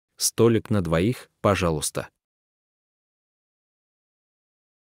Столик на двоих, пожалуйста.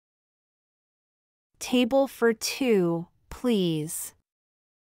 Table for two, please.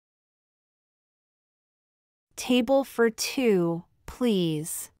 Table for two,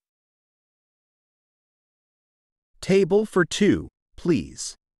 please. Table for two,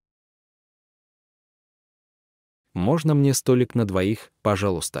 please. Можно мне столик на двоих,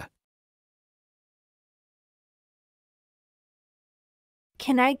 пожалуйста?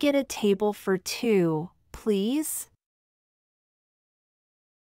 Can I get a table for two, please?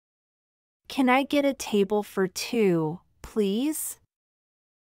 Can I get a table for two, please?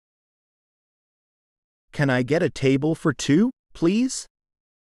 Can I get a table for two, please?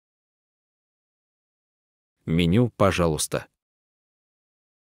 Меню, пожалуйста.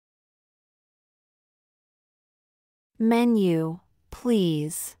 Menu,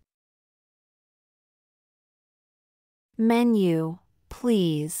 please. Menu,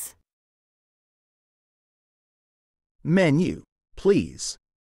 please. Menu, please.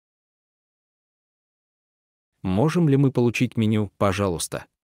 Можем ли мы получить меню, пожалуйста?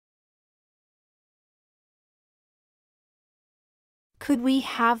 Could we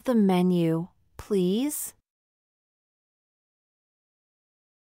have the menu, please?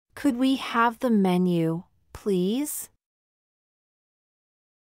 Could we have the menu, please?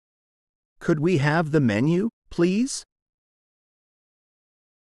 Could we have the menu, please?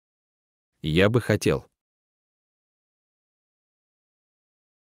 Я бы хотел.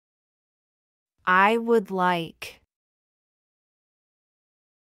 I would like.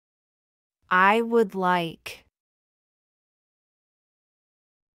 I would like.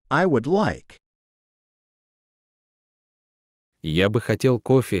 I would like. Я бы хотел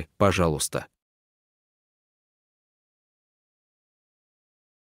кофе, пожалуйста.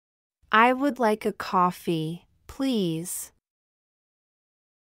 I would like a coffee, please.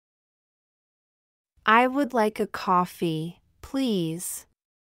 I would like a coffee, please.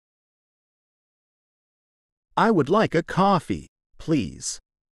 I would like a coffee, please.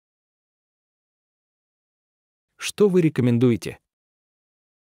 Что вы рекомендуете?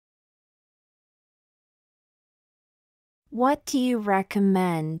 What do you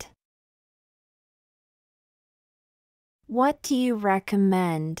recommend? What do you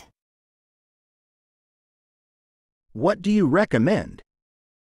recommend? What do you recommend?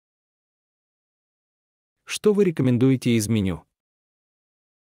 Что вы рекомендуете из меню?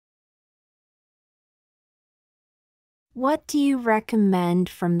 What do you recommend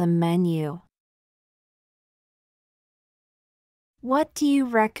from the menu? What do you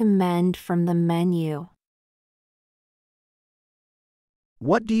recommend from the menu?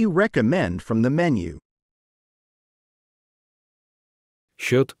 What do you recommend from the menu?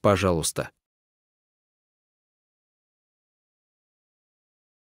 Счет, пожалуйста.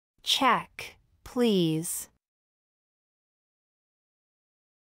 Check, please.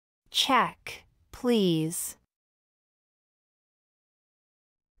 Check, please.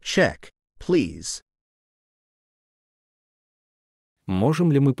 Check, please.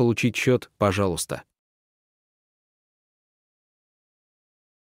 Можем ли мы получить счет, пожалуйста?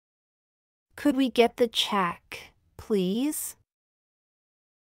 Could we get the check, please?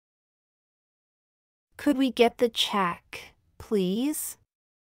 Could we get the check, please?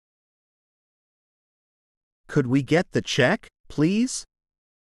 Could we get the check, please?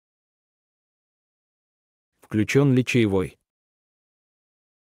 Включен ли чаевой?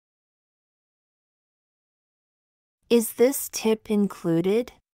 Is this tip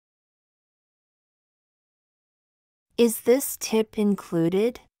included? Is this tip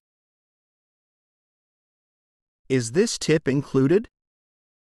included? Is this tip included?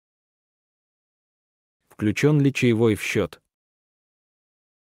 Включен ли чаевой в счет?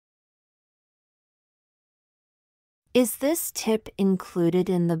 Is this tip included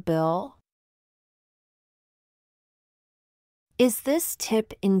in the bill? Is this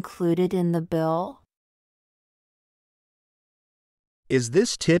tip included in the bill? Is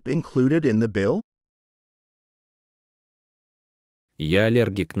this tip included in the bill? Я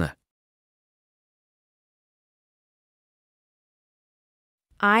аллергик на.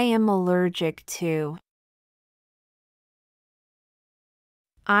 I am allergic to.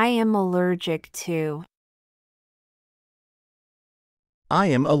 I am allergic to. I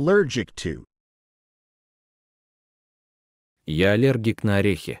am allergic to. Я аллергик на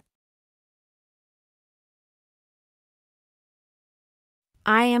орехи.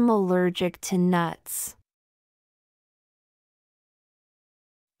 I am allergic to nuts.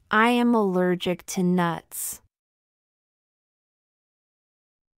 I am allergic to nuts.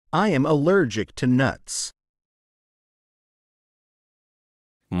 I am allergic to nuts.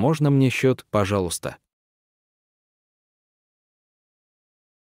 Можно мне счет, пожалуйста?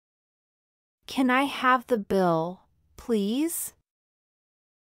 Can I have the bill, please?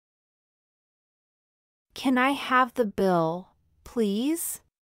 Can I have the bill, please?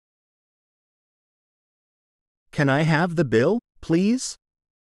 Can I have the bill, please?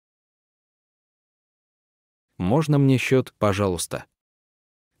 Можно мне счет, пожалуйста?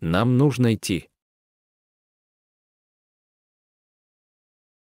 Нам нужно идти.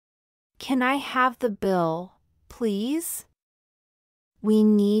 Can I have the bill, please? We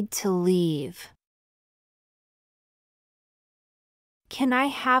need to leave. Can I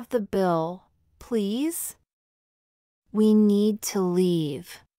have the bill, please? We need to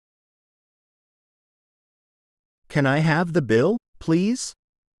leave. Can I have the bill, please?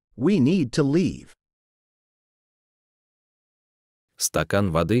 We need to leave. Стакан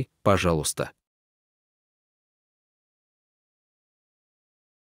воды, пожалуйста.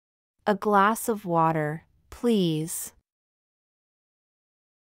 A glass of water, please.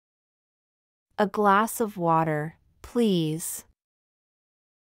 A glass of water, please.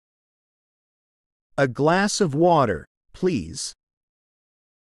 A glass of water, please.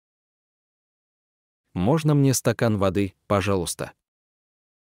 Можно мне стакан воды, пожалуйста?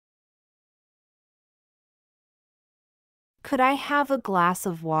 Could I have a glass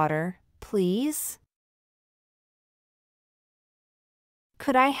of water, please?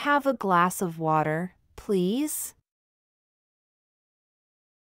 Could I have a glass of water, please?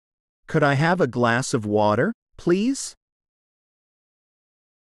 Could I have a glass of water, please?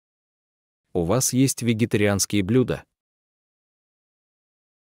 У вас есть вегетарианские блюда?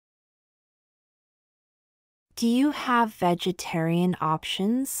 Do you have vegetarian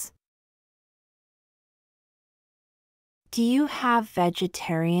options? Do you have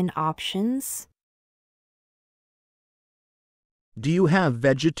vegetarian options? Do you have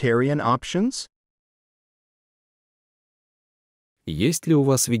vegetarian options? Есть ли у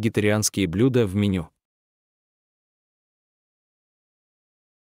вас вегетарианские блюда в меню?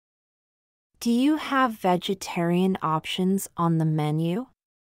 Do you have vegetarian options on the menu?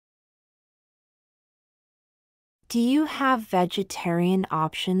 Do you have vegetarian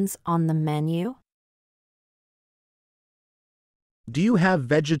options on the menu? Do you have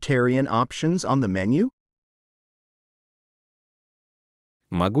vegetarian options on the menu?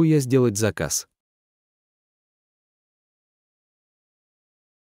 Могу я сделать заказ?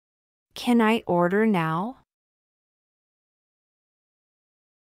 Can I order now?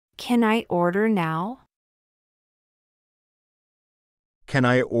 Can I order now? Can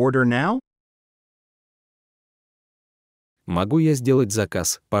I order now? Могу я сделать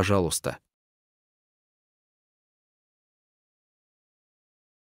заказ, пожалуйста?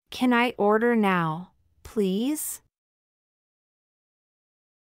 Can I order now, please?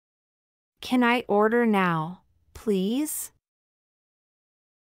 Can I order now, please?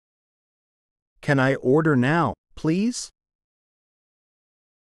 Can I order now, please?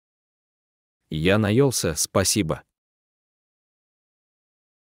 Я наелся, спасибо.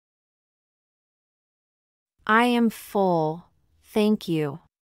 I am full, thank you.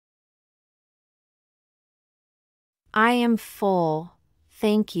 I am full,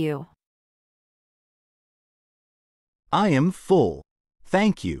 thank you. I am full,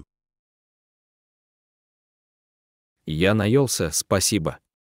 thank you. Я наелся, спасибо.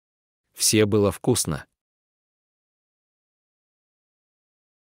 Все было вкусно.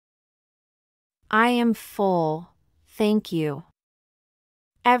 I am full, thank you.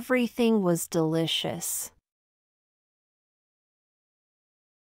 Everything was delicious.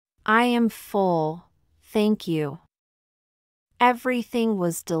 I am full, thank you. Everything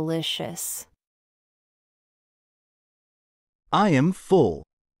was delicious. I am full,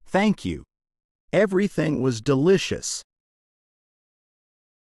 thank you. Everything was delicious.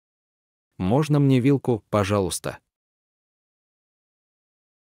 Можно мне вилку, пожалуйста?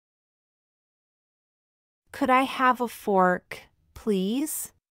 Could I have a fork,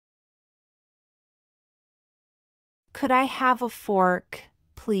 please? Could I have a fork,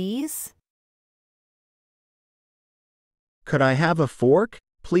 please? Could I have a fork,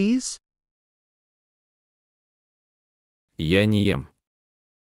 please? Я не ем.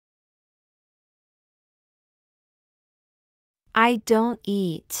 I don't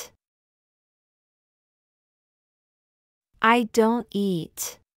eat. I don't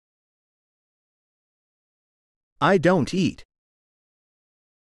eat. I don't eat.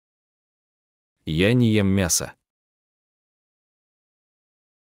 Я не ем мясо.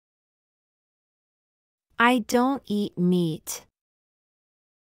 I don't eat meat.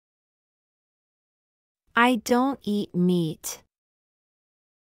 I don't eat meat.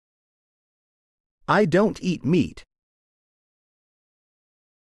 I don't eat meat.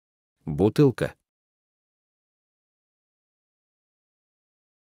 Бутылка.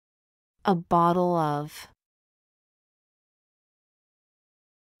 A bottle of.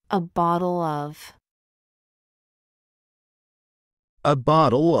 A bottle of. A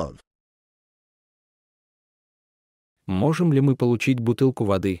bottle of. Можем ли мы получить бутылку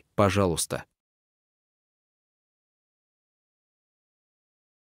воды, пожалуйста?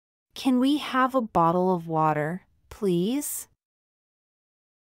 Can we have a bottle of water, please?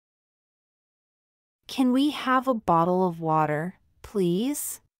 Can we have a bottle of water,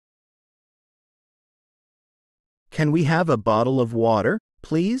 please? Can we have a bottle of water,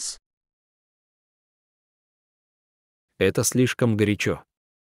 please? Это слишком горячо.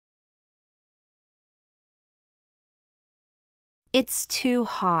 It's too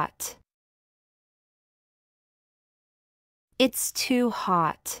hot. It's too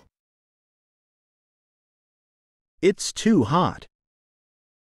hot. It's too hot.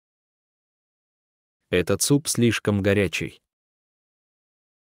 Этот суп слишком горячий.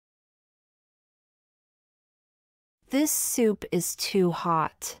 This soup is too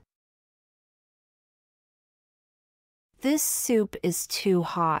hot. This soup is too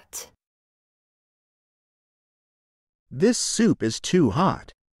hot. This soup is too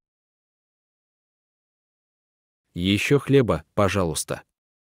hot. Еще хлеба, пожалуйста.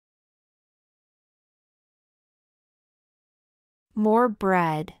 More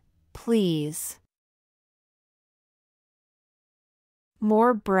bread, please.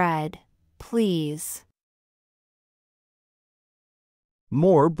 More bread, please.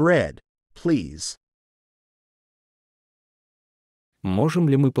 More bread, please. Можем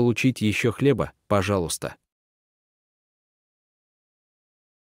ли мы получить еще хлеба, пожалуйста?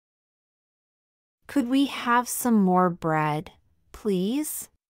 Could we have some more bread, please?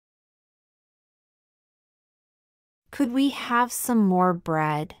 Could we have some more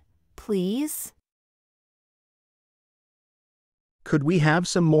bread, please? Could we have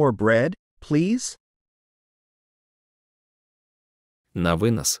some more bread, please? На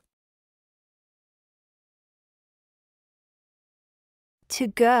вынос. To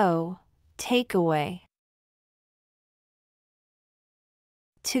go, take away.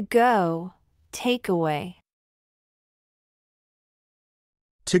 To go, take away.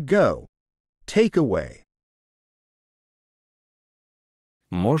 To go. Take away.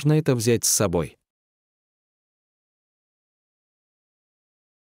 Можно это взять с собой?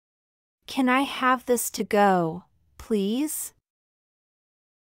 Can I have this to go, please?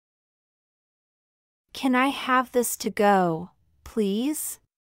 Can I have this to go, please?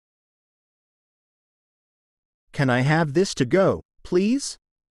 Can I have this to go, please?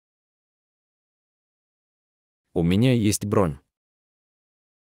 У меня есть бронь.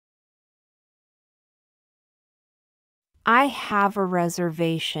 I have a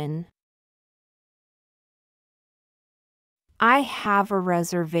reservation. I have a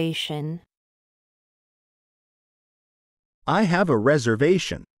reservation. I have a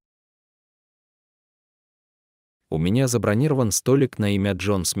reservation. У меня забронирован столик на имя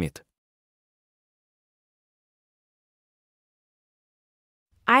Джон Смит.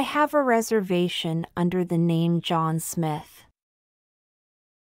 I have a reservation under the name John Smith.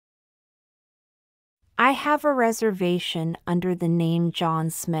 I have a reservation under the name John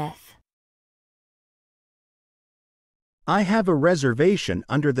Smith. I have a reservation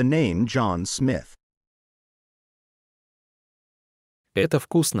under the name John Smith. Это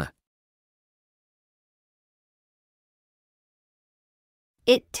вкусно.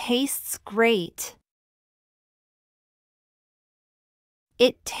 It tastes great.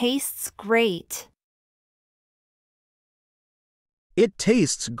 It tastes great. It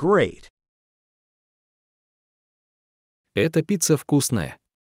tastes great. Эта пицца вкусная.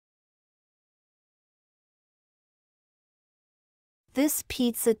 This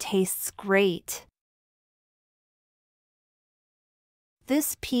pizza tastes great.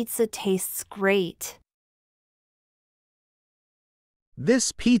 This pizza tastes great.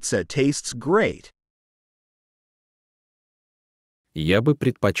 This pizza tastes great. Я бы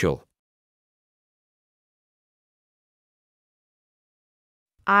предпочел.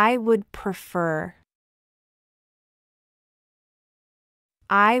 I would prefer.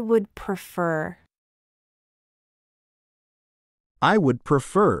 I would prefer. I would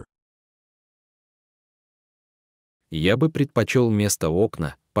prefer. Я бы предпочел место у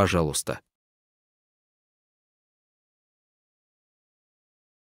окна, пожалуйста.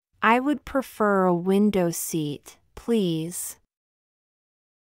 I would prefer a window seat, please.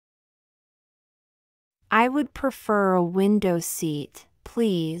 I would prefer a window seat,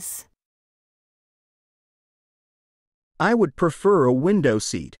 please. I would prefer a window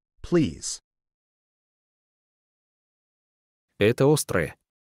seat, please. Это острое.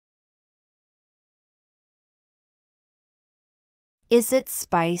 Is it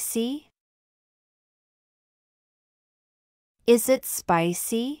spicy? Is it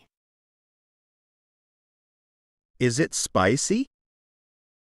spicy? Is it spicy?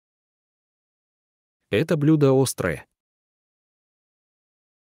 Это блюдо острое.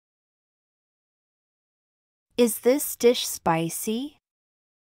 Is this dish spicy?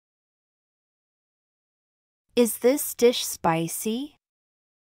 Is this dish spicy?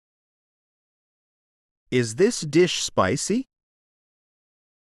 Is this dish spicy?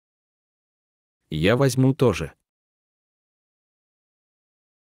 Я возьму тоже.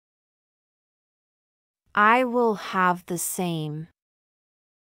 I will have the same.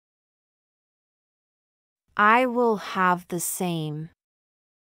 I will have the same.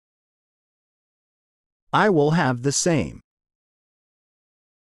 I will have the same.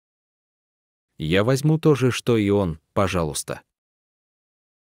 Я возьму то же, что и он, пожалуйста.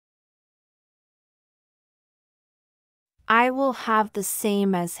 I will have the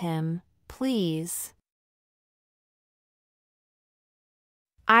same as him, please.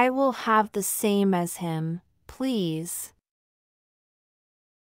 I will have the same as him, please.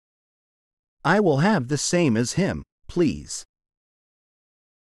 I will have the same as him, please.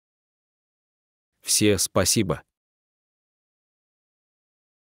 Все спасибо.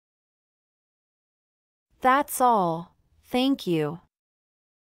 That's all, thank you.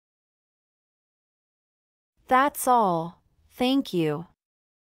 That's all, thank you.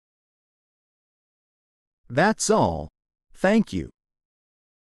 That's all. Thank you.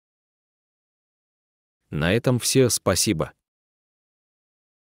 На этом все спасибо.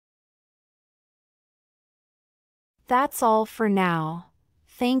 That's all for now,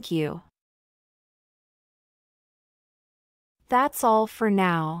 thank you. That's all for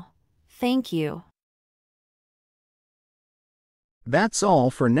now, thank you. That's all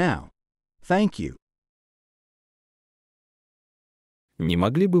for now. Thank you. Не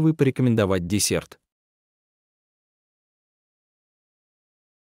могли бы вы порекомендовать десерт?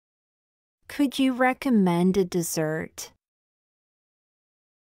 Could you recommend a dessert?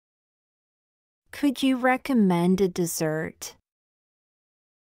 Could you recommend a dessert?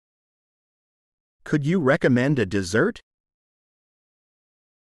 Could you recommend a dessert?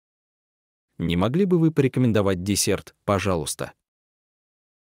 Не могли бы вы порекомендовать десерт, пожалуйста?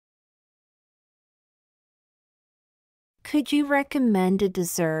 Could you recommend a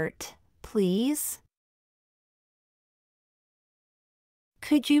dessert, please?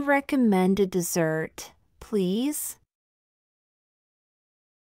 Could you recommend a dessert, please?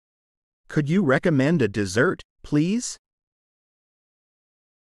 Could you recommend a dessert, please?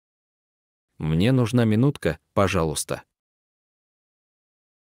 Мне нужна минутка, пожалуйста.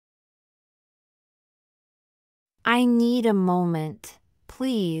 I need a moment,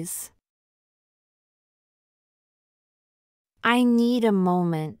 please. I need a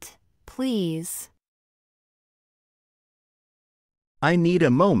moment, please. I need a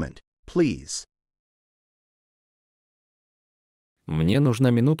moment, please. Мне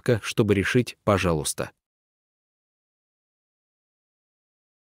нужна минутка, чтобы решить, пожалуйста.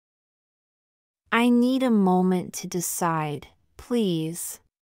 I need a moment to decide, please.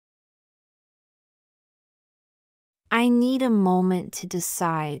 I need a moment to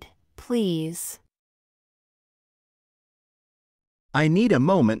decide, please. I need a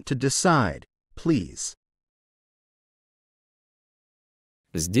moment to decide, please.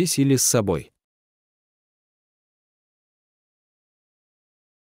 Здесь или с собой?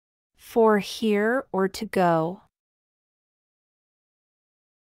 For here or to go.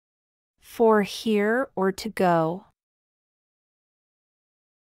 For here or to go.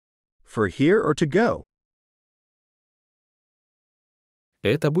 For here or to go.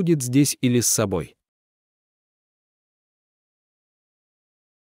 Это будет здесь или с собой?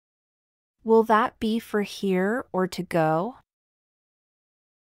 Will that be for here or to go?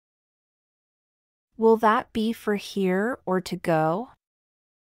 Will that be for here or to go?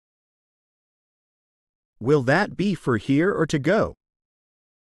 Will that be for here or to go?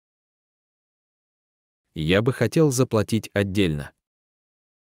 Я бы хотел заплатить отдельно.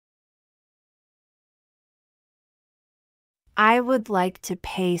 I would like to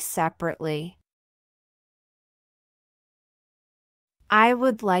pay separately. I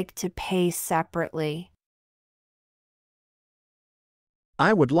would like to pay separately.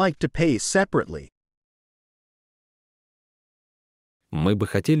 I would like to pay separately. Мы бы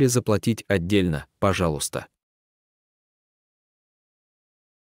хотели заплатить отдельно, пожалуйста.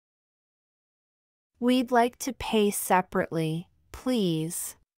 We'd like to pay separately,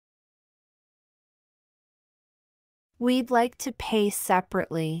 please. We'd like to pay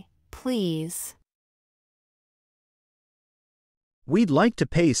separately, please. We'd like to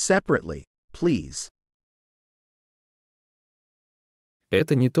pay separately, please.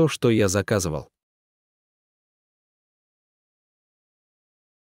 Это не то, что я заказывал.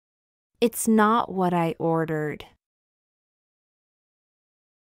 It's not what I ordered.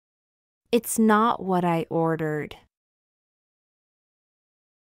 It's not what I ordered.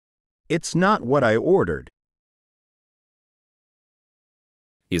 It's not what I ordered.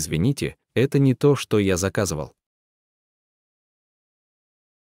 Извините, это не то, что я заказывал.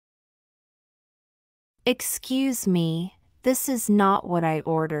 Excuse me, this is not what I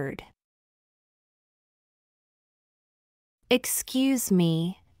ordered. Excuse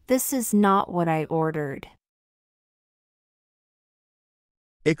me, this is not what I ordered.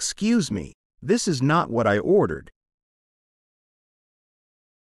 Excuse me, this is not what I ordered.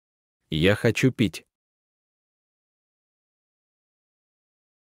 Я хочу пить.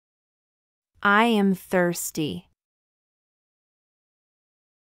 I am thirsty.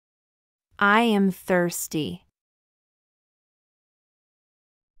 I am thirsty.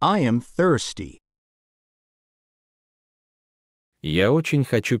 I am thirsty. Я очень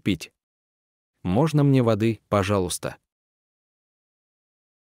хочу пить. Можно мне воды, пожалуйста?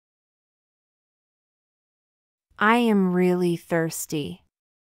 I am really thirsty.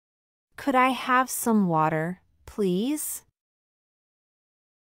 Could I have some water, please?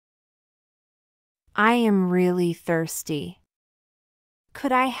 I am really thirsty.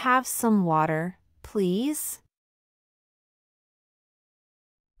 Could I have some water, please?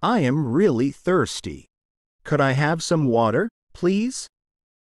 I am really thirsty. Could I have some water, please?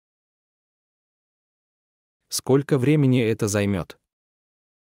 Сколько времени это займет?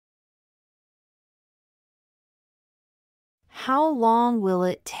 How long will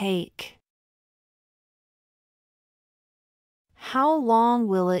it take? How long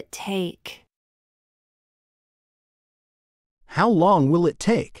will it take? How long will it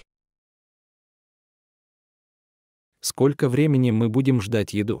take? Сколько времени мы будем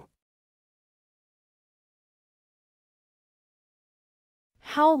ждать еду?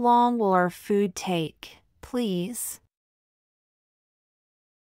 How long will our food take, please?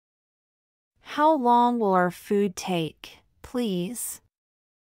 How long will our food take, please?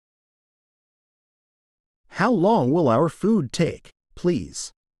 How long will our food take,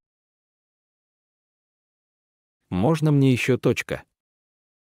 please? Можно мне еще точка?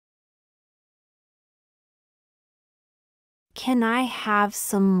 Can I have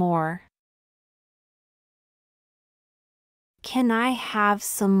some more? Can I have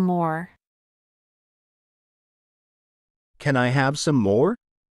some more? Can I have some more?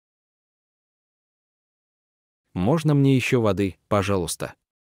 Можно мне еще воды, пожалуйста?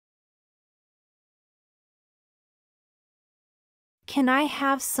 Can I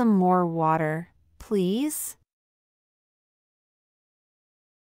have some more water, please?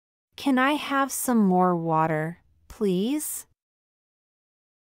 Can I have some more water, please?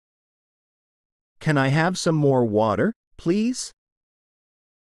 Can I have some more water, please?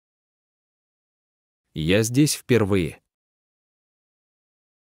 Я здесь впервые.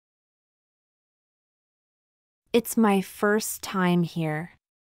 It's my first time here.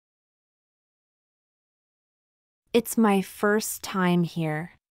 It's my first time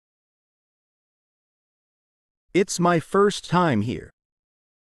here. It's my first time here.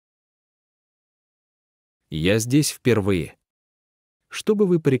 Я здесь впервые. Что бы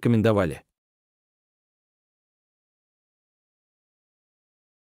вы порекомендовали?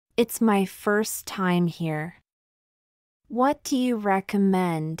 It's my first time here. What do you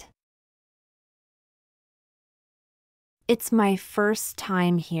recommend? It's my first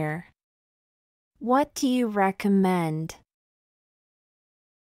time here. What do you recommend?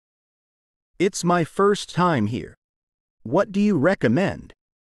 It's my first time here. What do you recommend?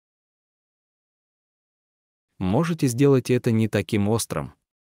 Можете сделать это не таким острым?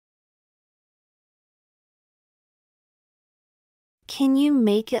 Can you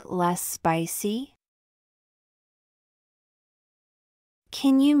make it less spicy?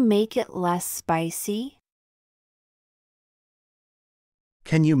 Can you make it less spicy?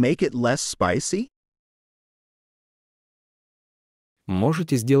 Can you make it less spicy?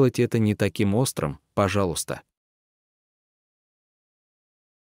 Можете сделать это не таким острым, пожалуйста?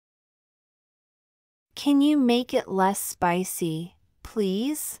 Can you make it less spicy,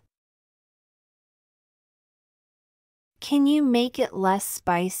 please? Can you make it less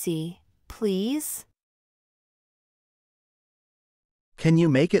spicy, please? Can you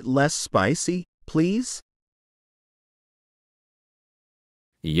make it less spicy, please?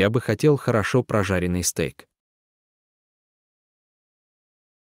 Я бы хотел хорошо прожаренный стейк.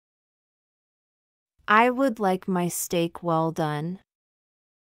 I would like my steak well done.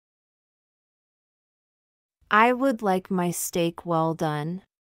 I would like my steak well done.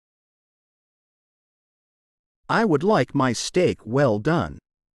 I would like my steak well done.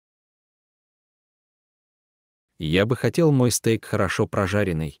 Я бы хотел мой стейк хорошо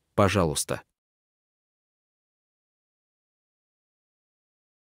прожаренный, пожалуйста.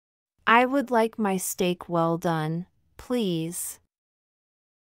 I would like my steak well done, please.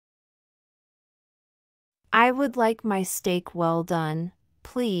 I would like my steak well done,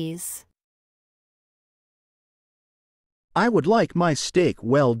 please. I would like my steak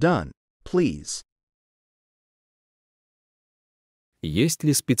well done, please. Есть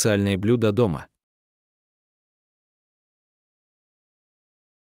ли специальные блюда дома?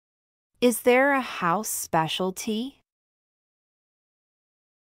 Is there a house specialty?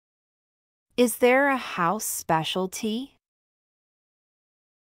 Is there a house specialty?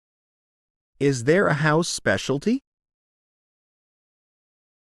 Is there a house specialty?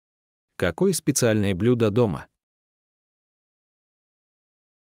 Какое специальное блюдо дома?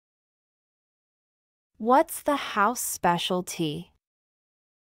 What's the house specialty?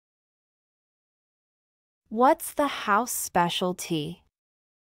 What's the house specialty?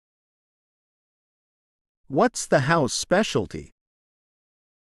 What's the house specialty?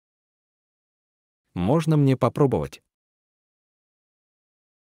 Можно мне попробовать?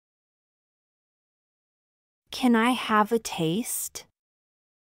 Can I have a taste?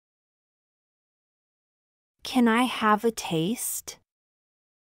 Can I have a taste?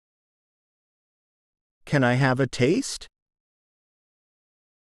 Can I have a taste?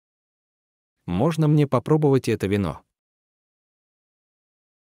 Можно мне попробовать это вино?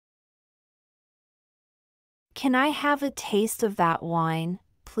 Can I have a taste of that wine,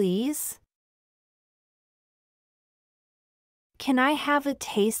 please? Can I have a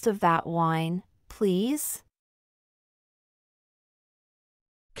taste of that wine, please?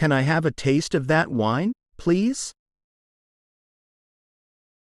 Can I have a taste of that wine, please?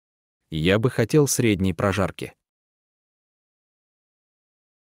 Я бы хотел средней прожарки.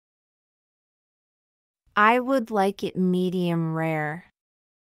 I would like it medium rare.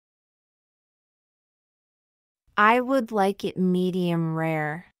 I would like it medium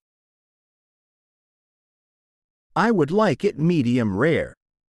rare. I would like it medium rare.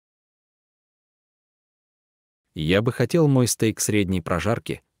 Я бы хотел мой стейк средней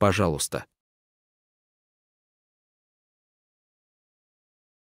прожарки, пожалуйста.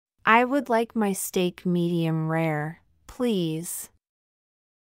 I would like my steak medium rare, please.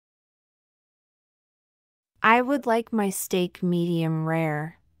 I would like my steak medium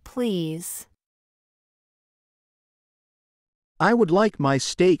rare, please. I would like my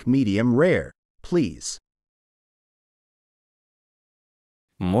steak medium rare, please.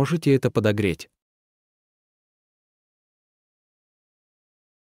 Можете это подогреть?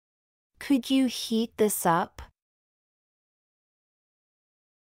 Could you heat this up?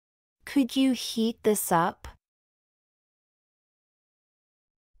 Could you heat this up?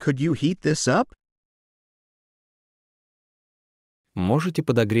 Could you heat this up? Можете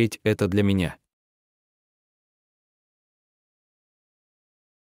подогреть это для меня?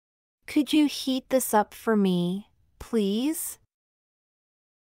 Could you heat this up for me, please?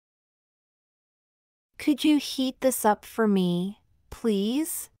 Could you heat this up for me,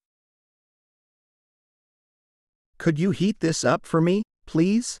 please? Could you heat this up for me,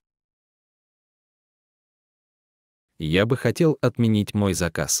 please? Я бы хотел отменить мой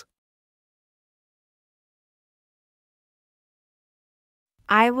заказ.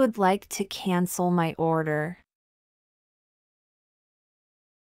 I would like to cancel my order.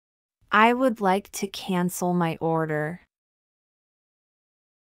 I would like to cancel my order.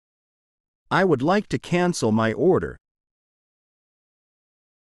 I would like to cancel my order.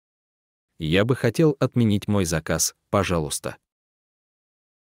 Я бы хотел отменить мой заказ, пожалуйста.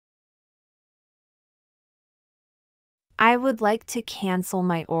 I would like to cancel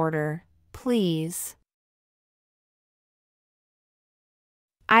my order, please.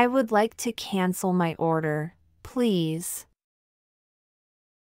 I would like to cancel my order, please.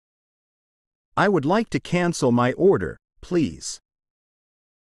 I would like to cancel my order, please.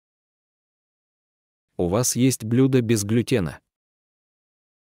 У вас есть блюдо без глютена?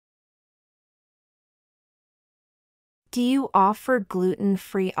 Do you offer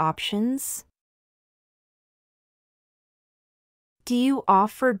gluten-free options? Do you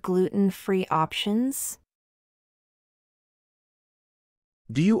offer gluten-free options?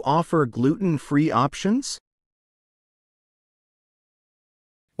 Do you offer gluten-free options?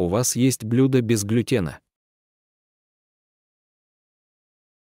 У вас есть блюда без глютена?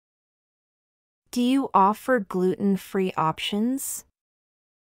 Do you offer gluten-free options?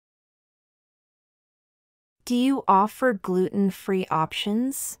 Do you offer gluten-free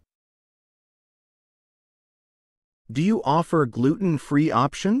options? Do you offer gluten-free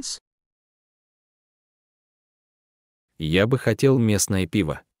options? Я бы хотел местное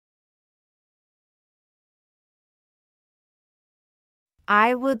пиво.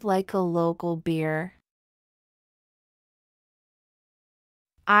 I would like a local beer.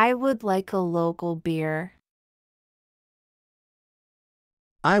 I would like a local beer.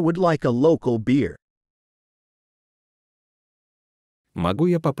 I would like a local beer. Могу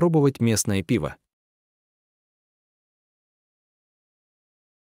я попробовать местное пиво?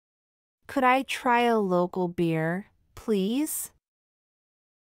 Could I try a local beer, please?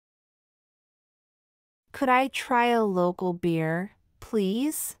 Could I try a local beer,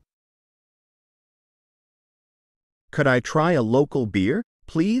 please? Could I try a local beer,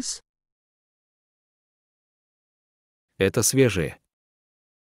 please? Это свежее.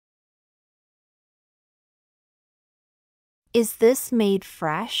 Is this made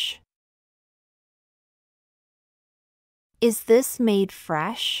fresh? Is this made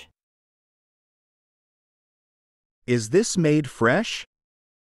fresh? Is this made fresh?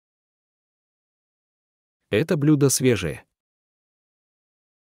 Это блюдо свежее.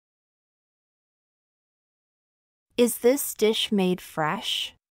 Is this dish made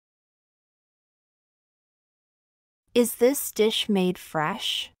fresh? Is this dish made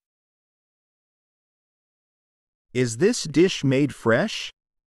fresh? Is this dish made fresh?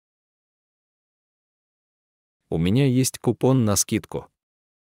 У меня есть купон на скидку.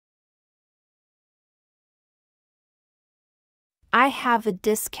 I have a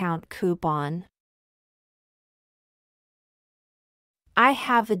discount coupon. I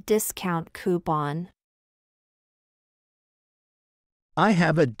have a discount coupon. I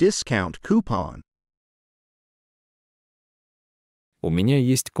have a discount coupon. У меня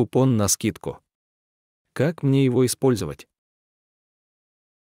есть купон на скидку. Как мне его использовать?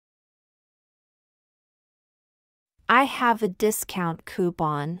 I have a discount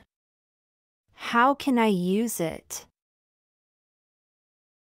coupon. How can I use it?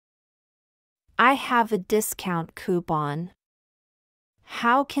 I have a discount coupon.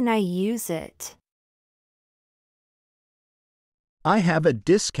 How can I use it? I have a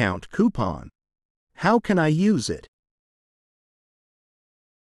discount coupon. How can I use it?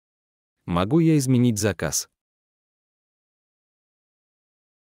 Могу я изменить заказ?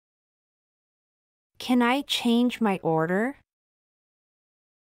 Can I change my order?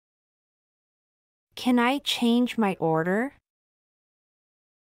 Can I change my order?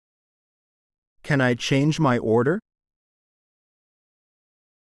 Can I change my order?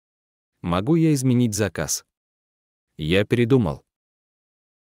 Могу я изменить заказ? Я передумал.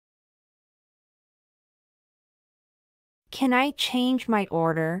 Can I change my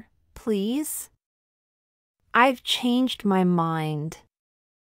order, please? I've changed my mind.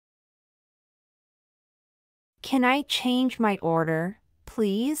 Can I change my order,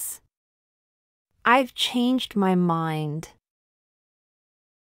 please? I've changed my mind.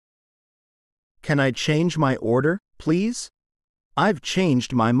 Can I change my order, please? I've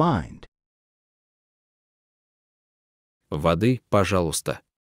changed my mind. Воды, пожалуйста.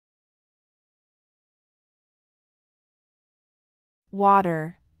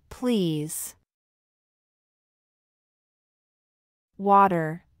 Water, please.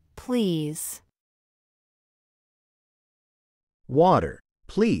 Water, please. Water,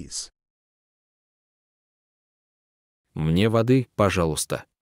 please. Мне воды, пожалуйста.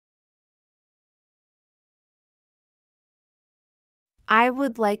 I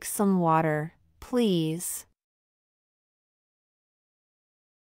would like some water, please.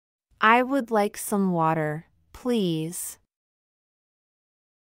 I would like some water, please.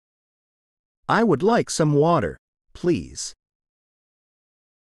 I would like some water, please.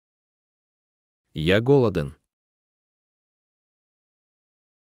 Я голоден.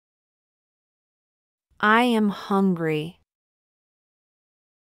 I am hungry.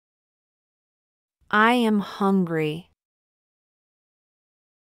 I am hungry.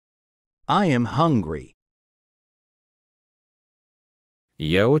 I am hungry.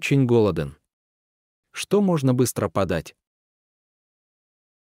 Я очень голоден. Что можно быстро подать?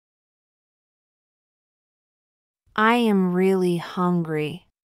 I am really hungry.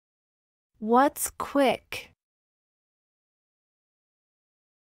 What's quick?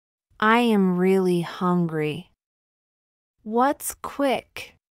 I am really hungry. What's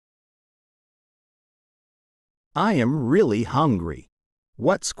quick? I am really hungry.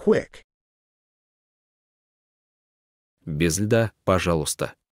 What's quick? Без льда,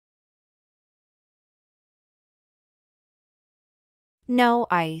 пожалуйста. No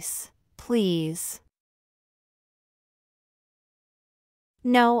ice, please.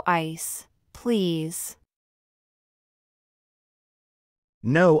 No ice, please.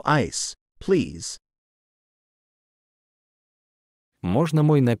 No ice, please. Можно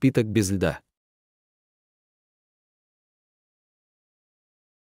мой напиток без льда?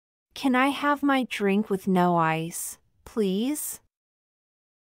 Can I have my drink with no ice, please?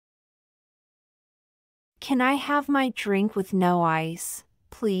 Can I have my drink with no ice,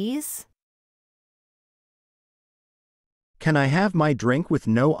 please? Can I have my drink with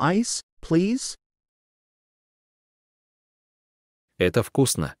no ice, please? Это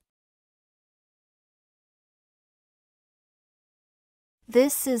вкусно.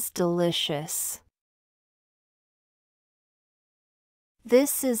 This is delicious.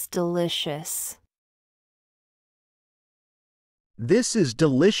 This is delicious. This is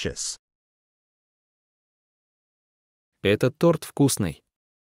delicious. Этот торт вкусный.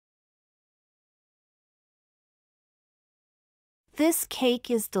 This cake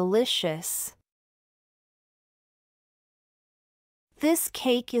is delicious. This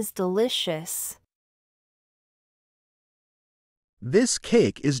cake is delicious. This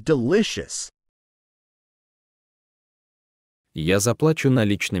cake is delicious. Я заплачу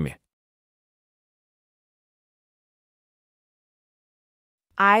наличными.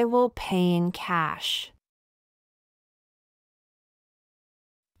 I will pay in cash.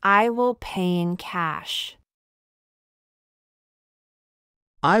 I will pay in cash.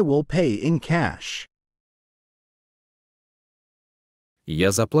 I will pay in cash. Я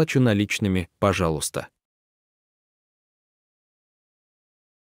заплачу наличными, пожалуйста.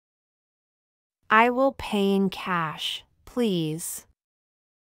 I will pay in cash, please.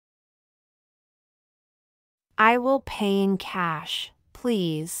 I will pay in cash,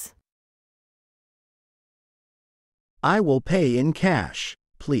 please. I will pay in cash,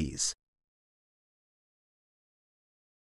 please.